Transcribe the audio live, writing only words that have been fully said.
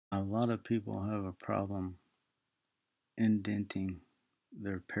Now, a lot of people have a problem indenting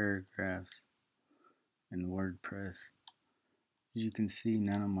their paragraphs in WordPress. As you can see,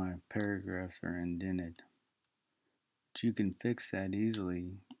 none of my paragraphs are indented. But you can fix that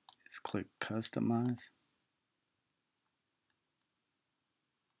easily. Just click Customize.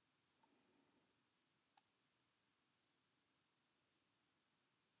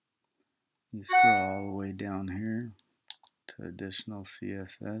 You scroll all the way down here to Additional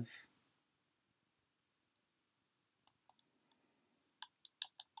CSS.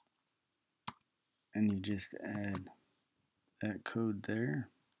 And you just add that code there.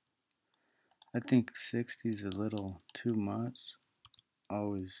 I think 60 is a little too much.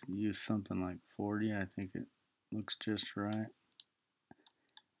 Always use something like 40. I think it looks just right.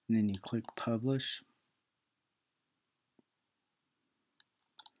 And then you click Publish.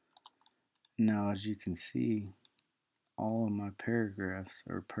 Now, as you can see, all of my paragraphs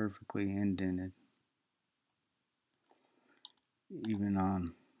are perfectly indented. Even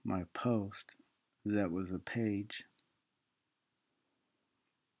on my post, that was a page.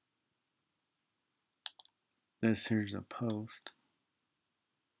 This here's a post.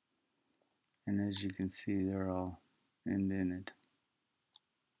 And as you can see, they're all indented.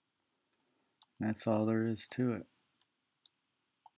 That's all there is to it.